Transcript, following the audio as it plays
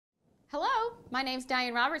My name's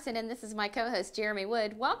Diane Robertson, and this is my co-host, Jeremy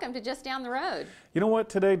Wood. Welcome to Just Down the Road. You know what,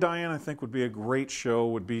 today, Diane, I think would be a great show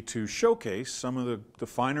would be to showcase some of the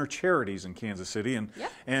finer charities in Kansas City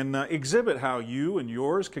and exhibit how you and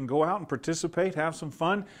yours can go out and participate, have some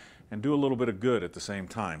fun, and do a little bit of good at the same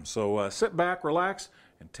time. So sit back, relax,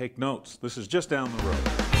 and take notes. This is Just Down the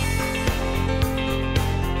Road.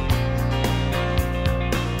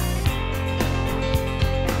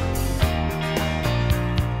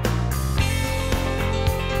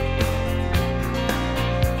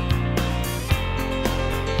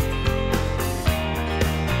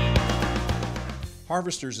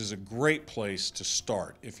 Harvesters is a great place to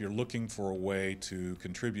start if you're looking for a way to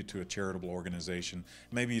contribute to a charitable organization.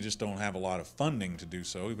 Maybe you just don't have a lot of funding to do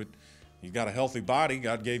so, but you've got a healthy body.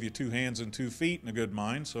 God gave you 2 hands and 2 feet and a good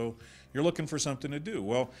mind, so you're looking for something to do.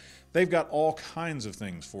 Well, they've got all kinds of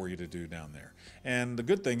things for you to do down there. And the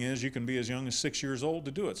good thing is you can be as young as 6 years old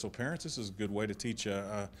to do it. So parents, this is a good way to teach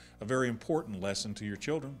a very important lesson to your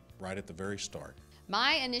children right at the very start.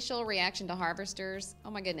 My initial reaction to Harvesters, oh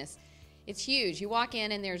my goodness, it's huge. You walk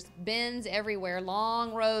in and there's bins everywhere,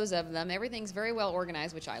 long rows of them. Everything's very well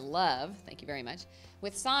organized, which I love. Thank you very much.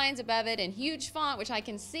 With signs above it and huge font, which I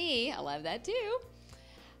can see. I love that too.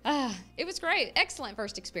 It was great. Excellent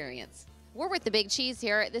first experience. We're with the Big Cheese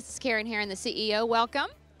here. This is Karen Heron, the CEO. Welcome.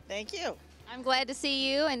 Thank you. I'm glad to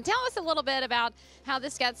see you. And tell us a little bit about how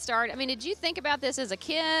this got started. I mean, did you think about this as a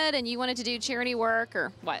kid and you wanted to do charity work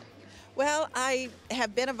or what? Well, I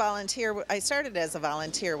have been a volunteer. I started as a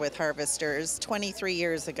volunteer with Harvesters 23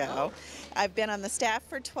 years ago. I've been on the staff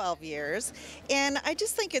for 12 years, and I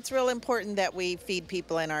just think it's real important that we feed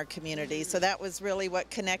people in our community. So that was really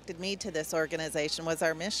what connected me to this organization, was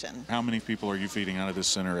our mission. How many people are you feeding out of this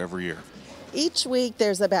center every year? Each week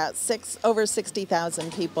there's about over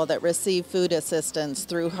 60,000 people that receive food assistance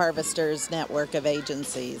through Harvesters' network of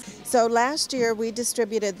agencies. So last year we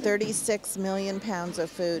distributed 36 million pounds of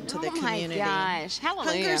food to the community. Oh my gosh,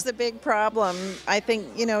 hallelujah. Hunger's the big problem. I think,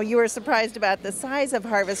 you were surprised about the size of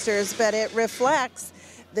Harvesters, but it reflects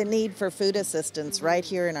the need for food assistance right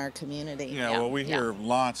here in our community. Yeah, well, we hear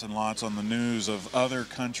lots and lots on the news of other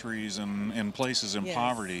countries and places in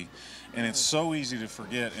poverty. And it's so easy to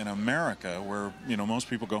forget in America where, most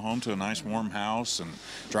people go home to a nice warm house and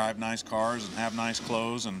drive nice cars and have nice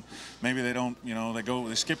clothes, and maybe they don't,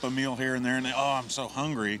 they skip a meal here and there and I'm so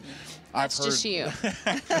hungry. That's just you.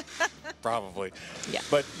 Probably. Yeah.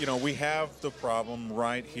 But, we have the problem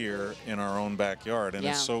right here in our own backyard, and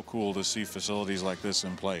it's so cool to see facilities like this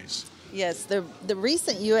in place. Yes, the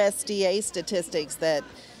recent USDA statistics that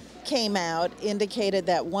came out indicated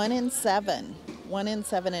that 1 in 7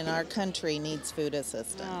 in our country needs food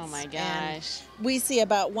assistance. Oh my gosh. And we see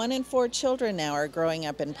about 1 in 4 children now are growing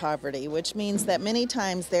up in poverty, which means that many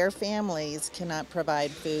times their families cannot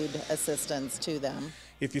provide food assistance to them.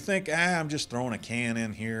 If you think, I'm just throwing a can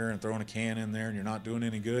in here and throwing a can in there and you're not doing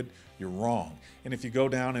any good, you're wrong. And if you go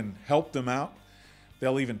down and help them out,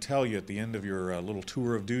 they'll even tell you at the end of your little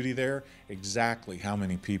tour of duty there exactly how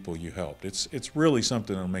many people you helped. It's really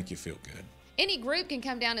something that'll make you feel good. Any group can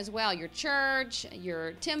come down as well. Your church,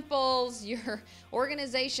 your temples, your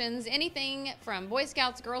organizations, anything from Boy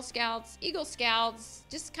Scouts, Girl Scouts, Eagle Scouts,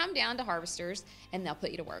 just come down to Harvesters and they'll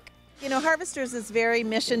put you to work. Harvesters is very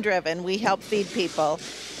mission-driven. We help feed people,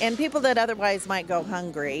 and people that otherwise might go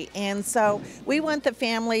hungry. And so we want the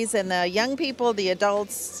families and the young people, the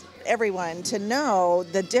adults, everyone to know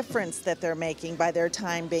the difference that they're making by their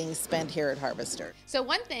time being spent here at Harvester. So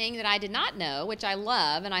one thing that I did not know, which I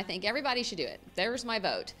love, and I think everybody should do it, there's my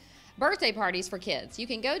vote. Birthday parties for kids. You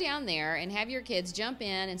can go down there and have your kids jump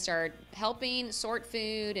in and start helping sort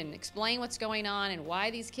food and explain what's going on and why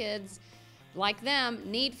these kids, like them,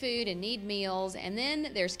 need food and need meals. And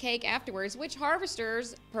then there's cake afterwards, which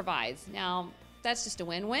Harvesters provides. Now, that's just a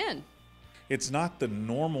win-win. It's not the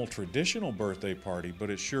normal traditional birthday party, but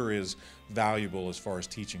it sure is valuable as far as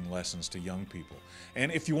teaching lessons to young people.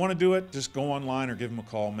 And if you want to do it, just go online or give them a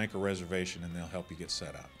call, make a reservation, and they'll help you get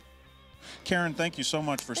set up. Karen, thank you so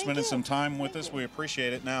much for spending some time with us. We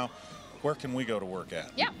appreciate it. Now, where can we go to work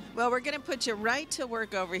at? Yeah. Well, we're going to put you right to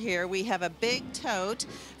work over here. We have a big tote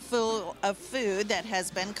full of food that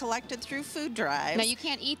has been collected through food drives. Now, you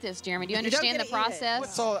can't eat this, Jeremy. Do you understand the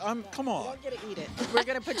process? So, come on. You don't get to eat it. We're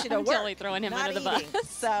going to put you to I'm work. totally throwing him under the bus.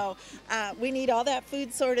 So we need all that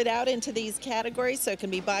food sorted out into these categories so it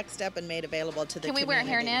can be boxed up and made available to the community. Can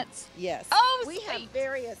we wear hairnets? Yes. Oh, we sweet. have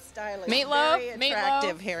various stylish, Meatloaf? very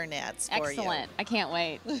attractive hairnets for you. Excellent. I can't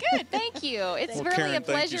wait. Good. Thank you. It's really Karen, a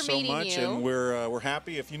pleasure thank you so meeting much. much, and we're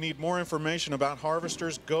happy. If you need more information about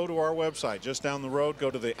Harvesters, go to our website. Just down the road,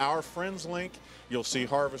 go to the Our Friends link. You'll see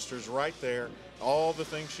Harvesters right there. All the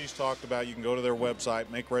things she's talked about, you can go to their website,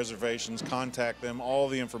 make reservations, contact them, all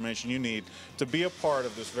the information you need to be a part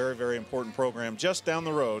of this very, very important program just down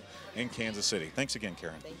the road in Kansas City. Thanks again,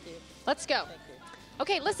 Karen. Thank you. Let's go.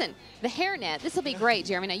 Okay, listen, the hairnet, this will be great,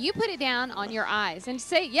 Jeremy. Now, you put it down on your eyes and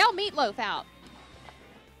yell meatloaf out.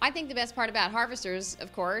 I think the best part about Harvesters,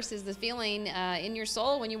 of course, is the feeling in your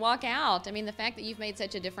soul when you walk out. I mean, the fact that you've made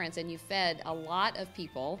such a difference and you've fed a lot of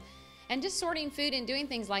people. And just sorting food and doing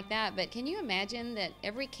things like that. But can you imagine that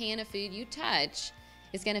every can of food you touch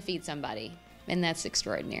is going to feed somebody? And that's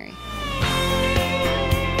extraordinary.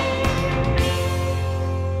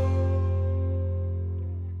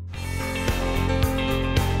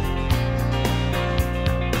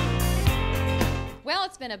 Well,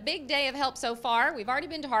 it's been a big day of help so far. We've already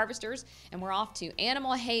been to Harvesters, and we're off to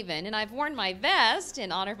Animal Haven. And I've worn my vest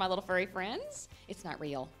in honor of my little furry friends. It's not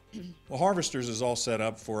real. Well, Harvesters is all set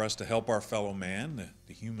up for us to help our fellow man,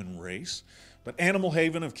 the human race. But Animal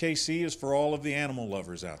Haven of KC is for all of the animal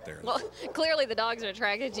lovers out there. Well, clearly the dogs are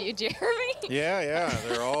attracted to you, Jeremy. Yeah,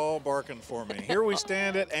 they're all barking for me. Here we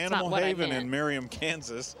stand at Animal Haven in Merriam,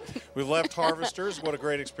 Kansas. We've left Harvesters. What a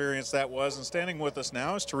great experience that was. And standing with us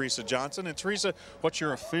now is Teresa Johnson. And Teresa, what's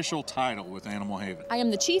your official title with Animal Haven? I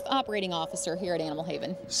am the Chief Operating Officer here at Animal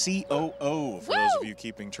Haven. COO, for those of you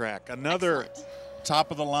keeping track. Another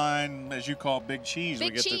top of the line, as you call Big Cheese,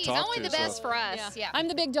 Big we get cheese. to talk Only to. the best for us. Yeah. I'm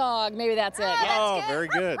the big dog. Maybe that's it. Oh, very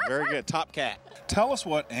good, very good. Top cat. Tell us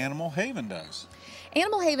what Animal Haven does.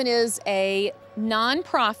 Animal Haven is a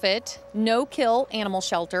non-profit, no-kill animal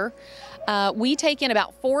shelter. We take in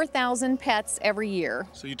about 4,000 pets every year.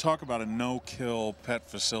 So you talk about a no-kill pet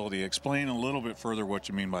facility. Explain a little bit further what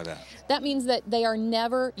you mean by that. That means that they are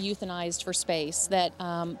never euthanized for space, that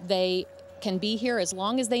they can be here as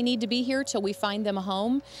long as they need to be here till we find them a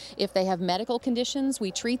home. If they have medical conditions, we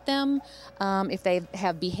treat them. If they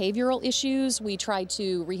have behavioral issues, we try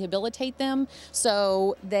to rehabilitate them.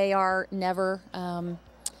 So they are never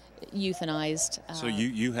euthanized. So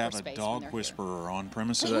you have a dog whisperer on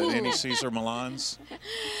premises at any Cesar Milans?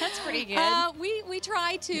 That's pretty good. We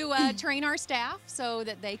try to train our staff so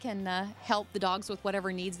that they can help the dogs with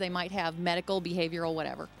whatever needs they might have, medical, behavioral,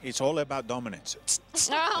 whatever. It's all about dominance.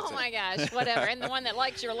 Oh my gosh, whatever. And the one that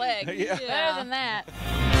likes your leg. Yeah. Better than that.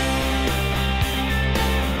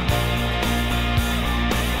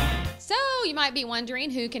 So you might be wondering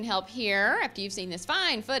who can help here after you've seen this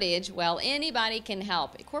fine footage. Well, anybody can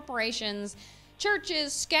help. Corporations,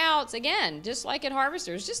 churches, scouts, again, just like at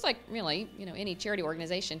Harvesters, just like really, any charity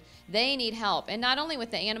organization, they need help. And not only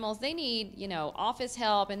with the animals, they need, office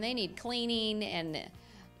help, and they need cleaning and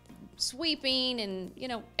sweeping and,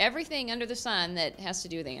 everything under the sun that has to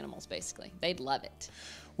do with animals, basically. They'd love it.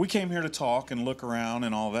 We came here to talk and look around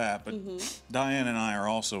and all that, but Diane and I are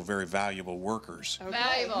also very valuable workers. Okay.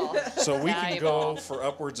 Valuable. So we can go for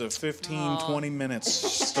upwards of 15, 20 minutes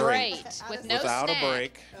straight with no without snack. A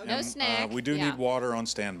break. No and, snack. We do need water on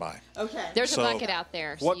standby. Okay. There's a bucket out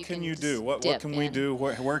there. So what can you do? What can we in. do?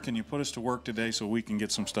 Where can you put us to work today so we can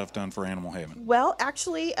get some stuff done for Animal Haven? Well,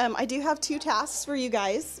 actually, I do have 2 tasks for you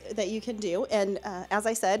guys that you can do. And as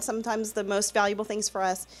I said, sometimes the most valuable things for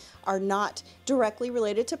us are not directly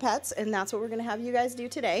related to pets, and that's what we're going to have you guys do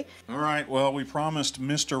today. All right. Well, we promised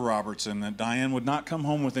Mr. Robertson that Diane would not come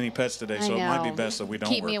home with any pets today, so it might be best that we don't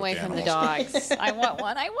keep work me away with from the animals. dogs. I want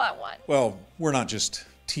one. I want one. Well, we're not just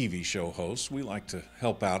TV show hosts. We like to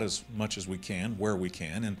help out as much as we can, where we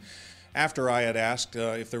can. And after I had asked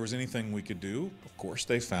if there was anything we could do, of course,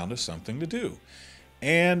 they found us something to do.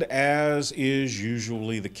 And as is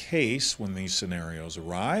usually the case when these scenarios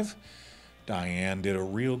arrive, Diane did a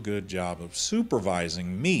real good job of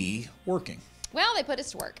supervising me working. Well, they put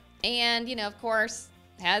us to work. And, of course,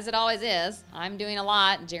 as it always is, I'm doing a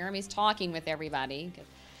lot, and Jeremy's talking with everybody.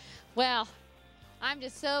 Well, I'm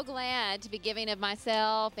just so glad to be giving of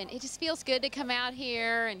myself, and it just feels good to come out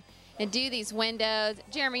here and do these windows.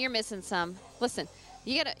 Jeremy, you're missing some. Listen,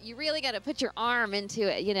 you really got to put your arm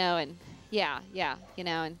into it, and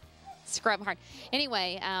and scrub hard.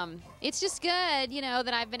 Anyway, it's just good,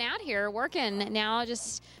 that I've been out here working now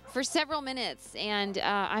just for several minutes, and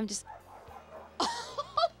I'm just, oh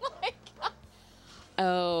my God.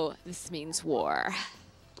 Oh, this means war.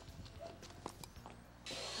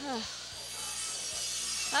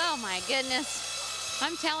 Oh my goodness.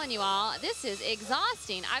 I'm telling you all, this is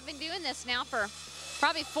exhausting. I've been doing this now for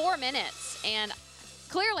probably 4 minutes, and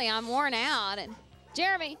clearly I'm worn out. And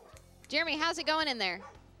Jeremy, how's it going in there?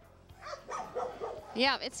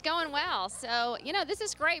 Yeah, it's going well. So, this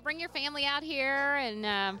is great. Bring your family out here,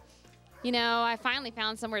 and you know, I finally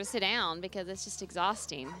found somewhere to sit down because it's just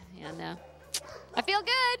exhausting. And I feel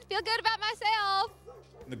good about myself.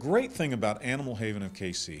 The great thing about Animal Haven of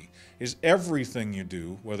KC is everything you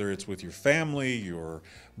do, whether it's with your family, your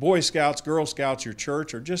Boy Scouts, Girl Scouts, your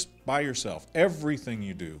church, or just by yourself, everything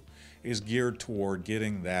you do is geared toward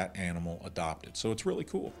getting that animal adopted. So it's really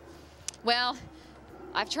cool. Well,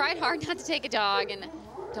 I've tried hard not to take a dog, and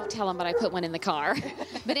don't tell them, but I put one in the car.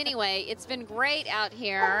 But anyway, it's been great out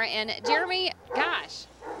here. And Jeremy, gosh,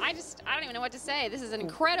 I don't even know what to say. This is an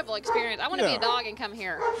incredible experience. I want to be a dog and come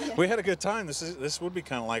here. We had a good time. This would be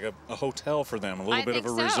kind of like a hotel for them, a little bit of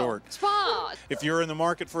a resort. Spa. If you're in the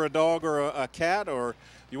market for a dog or a cat, or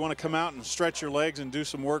you want to come out and stretch your legs and do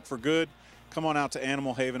some work for good, come on out to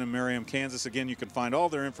Animal Haven in Merriam, Kansas. Again, you can find all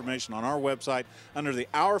their information on our website under the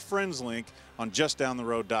Our Friends link on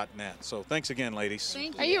justdowntheroad.net. So thanks again, ladies.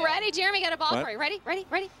 Thank you. Are you ready? Jeremy got a ball for you. Ready?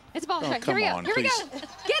 It's a ball. Oh, Here we go. on, Here please. we go.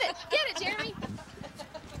 Get it, Jeremy.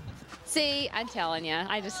 See, I'm telling you,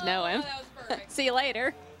 I just know him. That was perfect. See you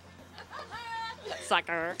later.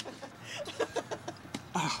 Sucker.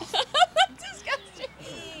 Disgusting.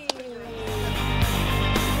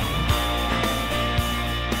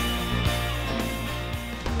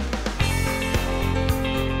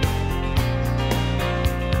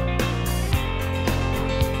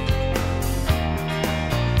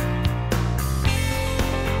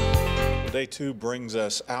 Day two brings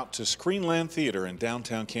us out to Screenland Theater in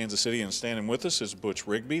downtown Kansas City, and standing with us is Butch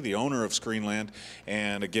Rigby, the owner of Screenland.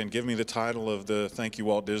 And again, give me the title of the Thank You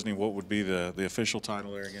Walt Disney. What would be the official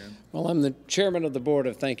title there again? Well, I'm the chairman of the board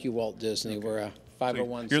of Thank You Walt Disney. We're a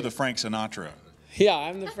 501. You're the Frank Sinatra. Yeah,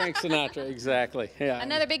 I'm the Frank Sinatra, exactly. Yeah.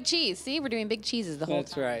 Another big cheese. See, we're doing big cheeses the whole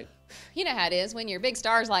That's time. right. You know how it is when you're big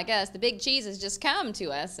stars like us. The big cheeses just come to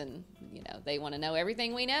us, and they want to know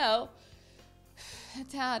everything we know.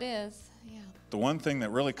 That's how it is. Yeah. The one thing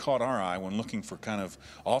that really caught our eye when looking for kind of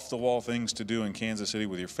off-the-wall things to do in Kansas City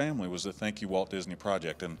with your family was the Thank You Walt Disney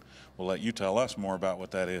Project, and we'll let you tell us more about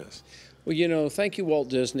what that is. Well, Thank You Walt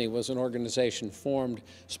Disney was an organization formed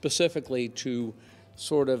specifically to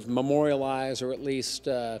sort of memorialize, or at least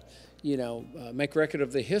make record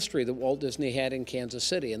of the history that Walt Disney had in Kansas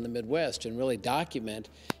City in the Midwest, and really document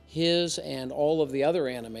his and all of the other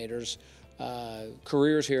animators'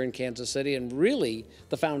 careers here in Kansas City, and really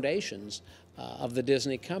the foundations of the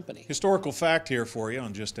Disney company. Historical fact here for you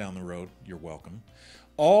on Just Down the Road. You're welcome.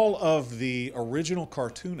 All of the original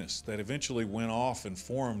cartoonists that eventually went off and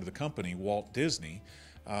formed the company, Walt Disney,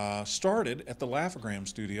 started at the Laugh-O-Gram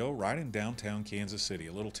studio right in downtown Kansas City,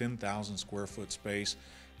 a little 10,000 square foot space.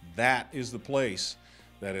 That is the place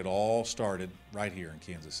that it all started, right here in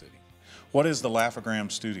Kansas City. What is the Laugh-O-Gram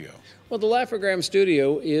studio? Well, the Laugh-O-Gram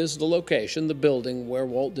studio is the location, the building where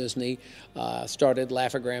Walt Disney started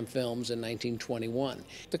Laugh-O-Gram Films in 1921.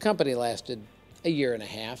 The company lasted a year and a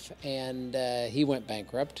half, and he went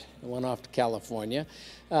bankrupt and went off to California.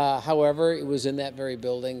 However, it was in that very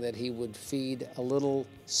building that he would feed a little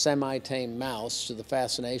semi-tame mouse, to the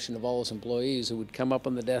fascination of all his employees, who would come up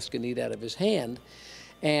on the desk and eat out of his hand.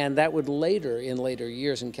 And that would in later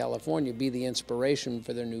years in California, be the inspiration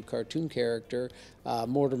for their new cartoon character,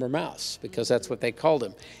 Mortimer Mouse, because that's what they called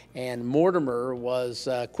him. And Mortimer was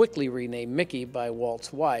quickly renamed Mickey by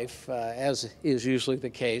Walt's wife, as is usually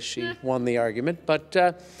the case. She won the argument. But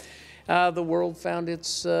the world found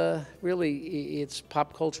its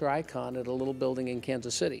pop culture icon at a little building in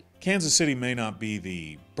Kansas City. Kansas City may not be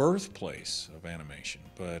the birthplace of animation,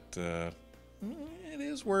 but it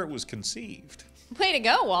is where it was conceived. Way to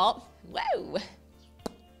go, Walt. Whoa.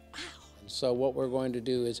 So what we're going to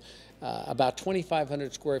do is about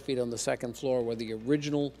 2,500 square feet on the second floor were the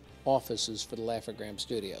original offices for the Laugh-O-Gram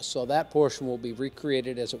studio. So that portion will be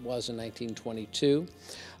recreated as it was in 1922.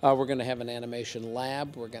 We're going to have an animation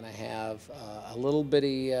lab. We're going to have a little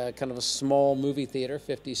bitty, kind of a small movie theater,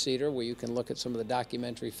 50-seater, where you can look at some of the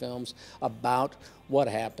documentary films about what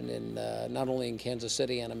happened in not only in Kansas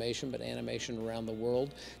City animation, but animation around the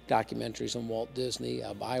world, documentaries on Walt Disney,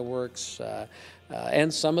 iWorks,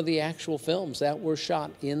 and some of the actual films that were shot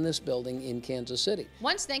in this building in Kansas City.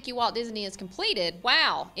 Once Thank You Walt Disney is completed,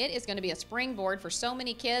 wow, it is going to be a springboard for so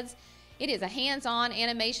many kids. It is a hands-on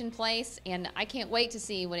animation place, and I can't wait to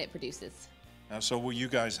see what it produces. So will you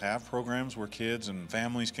guys have programs where kids and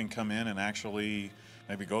families can come in and actually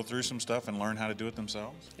maybe go through some stuff and learn how to do it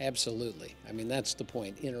themselves? Absolutely. I mean, that's the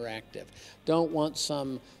point, interactive. Don't want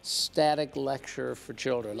some static lecture for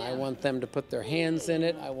children. I want them to put their hands in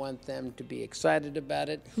it. I want them to be excited about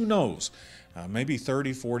it. Who knows? Maybe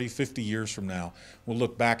 30, 40, 50 years from now, we'll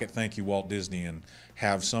look back at Thank You Walt Disney and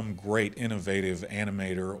have some great innovative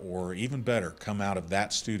animator, or even better, come out of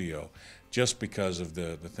that studio just because of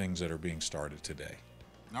the things that are being started today.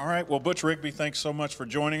 All right. Well, Butch Rigby, thanks so much for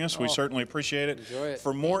joining us. We certainly appreciate it. Enjoy it.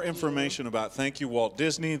 For more information about Thank You Walt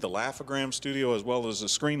Disney, the Laugh-O-Gram Studio, as well as the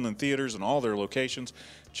Screenland Theaters and all their locations,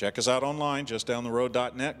 check us out online,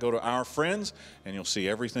 justdowntheroad.net. Go to Our Friends, and you'll see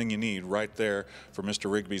everything you need right there for Mr.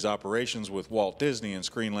 Rigby's operations with Walt Disney and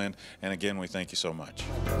Screenland. And again, we thank you so much.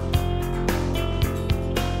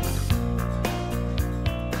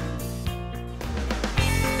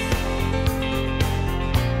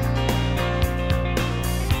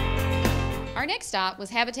 Our next stop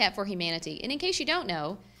was Habitat for Humanity, and in case you don't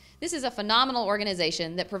know, this is a phenomenal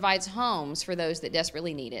organization that provides homes for those that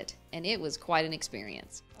desperately need it, and it was quite an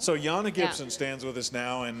experience. So Yana Gibson stands with us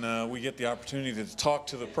now, and we get the opportunity to talk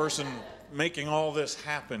to the person making all this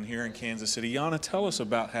happen here in Kansas City. Yana, tell us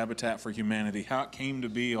about Habitat for Humanity, how it came to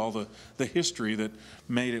be, all the history that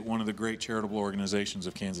made it one of the great charitable organizations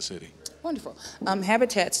of Kansas City. Wonderful.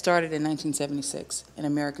 Habitat started in 1976 in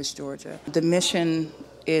Americus, Georgia. The mission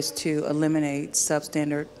is to eliminate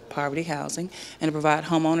substandard poverty housing and to provide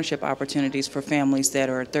home ownership opportunities for families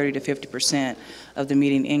that are 30 to 50% of the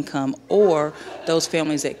median income, or those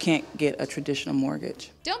families that can't get a traditional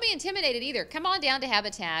mortgage. Don't be intimidated either. Come on down to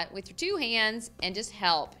Habitat with your 2 hands and just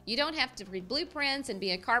help. You don't have to read blueprints and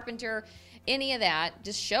be a carpenter, any of that.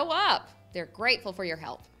 Just show up. They're grateful for your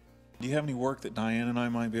help. Do you have any work that Diane and I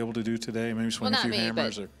might be able to do today? Maybe swing a few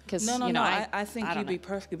hammers? Or... No, I think you'd be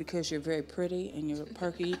perfect because you're very pretty and you're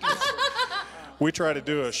perky. We try to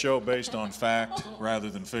do a show based on fact rather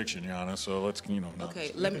than fiction, Yana, so let's, no.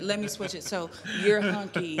 Okay, let me switch it. So you're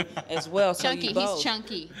hunky as well. So Chunky, he's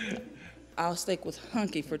chunky. I'll stick with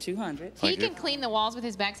hunky for 200. He can clean the walls with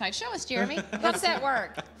his backside. Show us, Jeremy. How does that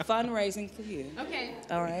work? Fundraising for you. Okay.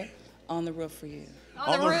 All right. On the roof for you.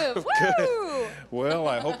 On the roof. Woo! Well,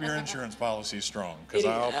 I hope your insurance policy is strong, because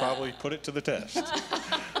I'll probably put it to the test.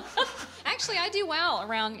 Actually, I do well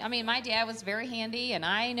around, my dad was very handy, and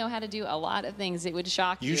I know how to do a lot of things that would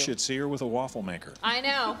shock you. You should see her with a waffle maker. I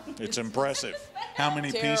know. It's impressive how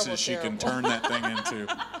many pieces she can turn that thing into.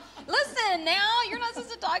 Listen, now, you're not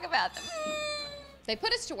supposed to talk about them. They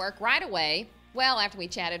put us to work right away, well, after we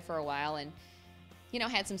chatted for a while, and,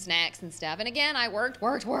 had some snacks and stuff. And again, I worked,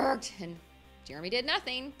 and Jeremy did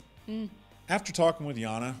nothing. After talking with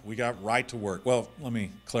Yana, we got right to work. Well, let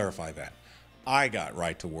me clarify that. I got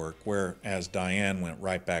right to work, whereas Diane went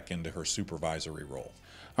right back into her supervisory role.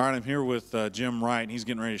 All right, I'm here with Jim Wright, and he's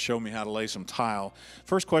getting ready to show me how to lay some tile.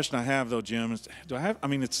 First question I have, though, Jim, is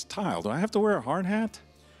it's tile. Do I have to wear a hard hat?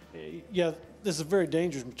 Yeah, this is a very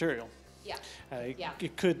dangerous material. Yeah.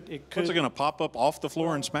 It could. What's it going to pop up off the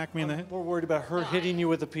floor and smack me in the head? We're worried about her hitting you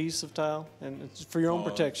with a piece of tile, and it's for your own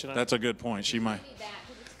protection. That's a good point. She might.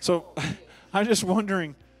 So, I'm just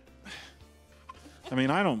wondering.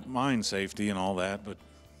 I don't mind safety and all that, but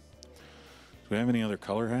do we have any other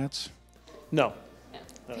color hats? No.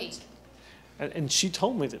 Pink. And she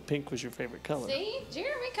told me that pink was your favorite color. See?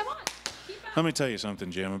 Jeremy, come on. Let me tell you something,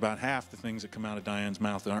 Jim. About half the things that come out of Diane's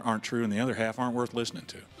mouth aren't true, and the other half aren't worth listening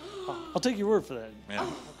to. I'll take your word for that. Yeah.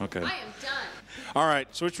 Okay. I am done. All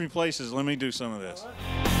right, switch me places. Let me do some of this.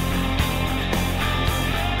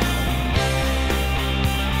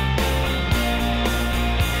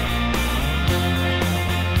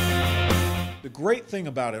 The great thing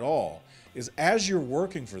about it all is as you're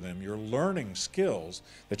working for them, you're learning skills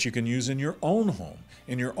that you can use in your own home,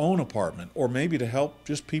 in your own apartment, or maybe to help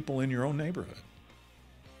just people in your own neighborhood.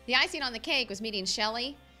 The icing on the cake was meeting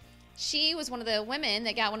Shelly. She was one of the women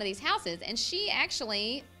that got one of these houses, and she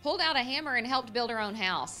actually pulled out a hammer and helped build her own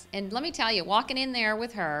house. And let me tell you, walking in there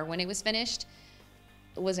with her when it was finished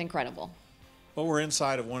was incredible. Well, we're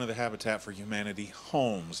inside of one of the Habitat for Humanity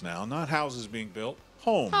homes now, not houses being built.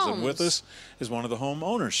 Homes. And with us is one of the home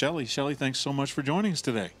owners, Shelly. Shelly, thanks so much for joining us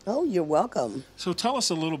today. Oh, you're welcome. So tell us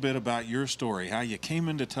a little bit about your story, how you came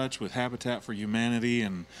into touch with Habitat for Humanity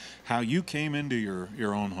and how you came into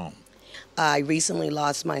your own home. I recently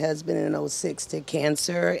lost my husband in 2006 to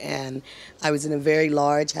cancer, and I was in a very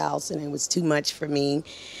large house, and it was too much for me.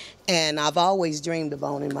 And I've always dreamed of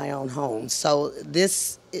owning my own home. So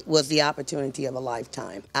this was the opportunity of a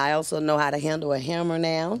lifetime. I also know how to handle a hammer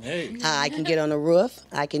now. Hey. I can get on the roof.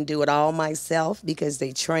 I can do it all myself because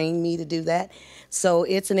they trained me to do that. So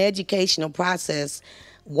it's an educational process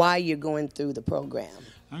while you're going through the program.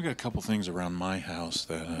 I've got a couple things around my house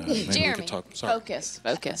that maybe Jeremy, we could talk. Sorry. Focus.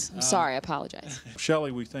 I'm sorry, I apologize.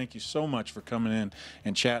 Shelly, we thank you so much for coming in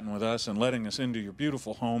and chatting with us and letting us into your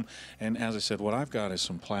beautiful home. And as I said, what I've got is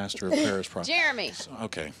some plaster of Paris. Jeremy.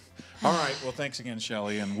 Okay. All right. Well, thanks again,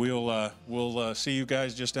 Shelly, and we'll see you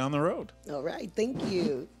guys just down the road. All right. Thank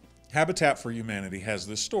you. Habitat for Humanity has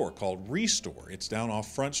this store called Restore. It's down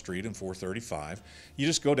off Front Street in 435. You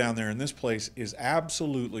just go down there, and this place is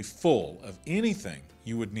absolutely full of anything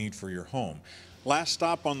you would need for your home. Last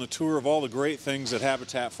stop on the tour of all the great things that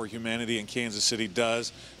Habitat for Humanity in Kansas City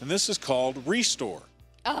does, and this is called Restore.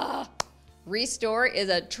 Restore is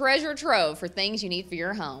a treasure trove for things you need for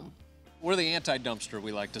your home. We're the anti-dumpster,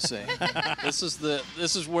 we like to say. This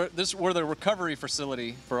is where the recovery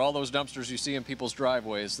facility for all those dumpsters you see in people's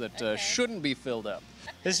driveways that shouldn't be filled up.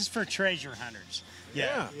 This is for treasure hunters.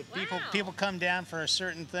 Yeah. If people come down for a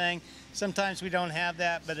certain thing. Sometimes we don't have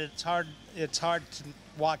that, but it's hard to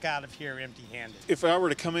walk out of here empty-handed. If I were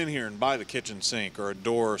to come in here and buy the kitchen sink or a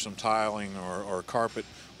door or some tiling or carpet,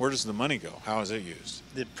 where does the money go? How is it used?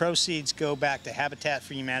 The proceeds go back to Habitat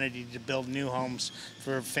for Humanity to build new homes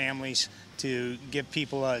for families, to give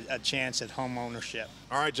people a chance at home ownership.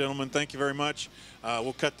 All right, gentlemen, thank you very much.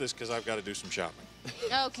 We'll cut this because I've got to do some shopping.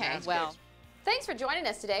 Okay, well, thanks for joining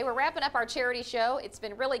us today. We're wrapping up our charity show. It's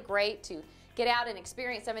been really great to get out and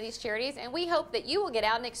experience some of these charities, and we hope that you will get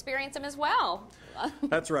out and experience them as well.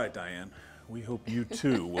 That's right, Diane. We hope you,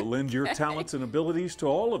 too, will lend your talents and abilities to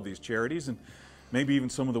all of these charities, and maybe even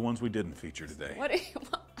some of the ones we didn't feature today.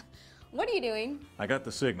 What are you doing? I got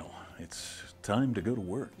the signal. It's time to go to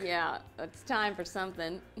work. Yeah, it's time for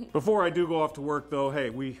something. Before I do go off to work, though, hey,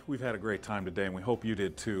 we've had a great time today, and we hope you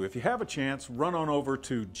did, too. If you have a chance, run on over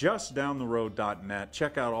to justdowntheroad.net.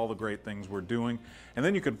 Check out all the great things we're doing. And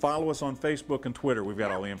then you can follow us on Facebook and Twitter. We've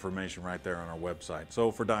got all the information right there on our website. So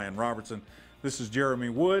for Diane Robertson, this is Jeremy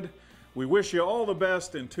Wood. We wish you all the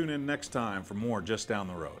best, and tune in next time for more Just Down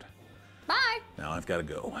the Road. Bye. Now I've got to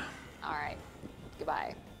go. All right.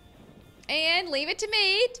 Goodbye. And leave it to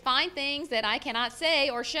me to find things that I cannot say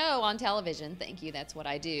or show on television. Thank you. That's what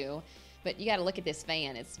I do. But you got to look at this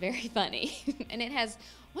fan. It's very funny. And it has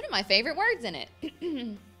one of my favorite words in it.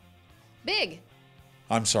 Big.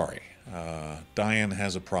 I'm sorry. Diane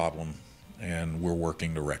has a problem, and we're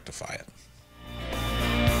working to rectify it.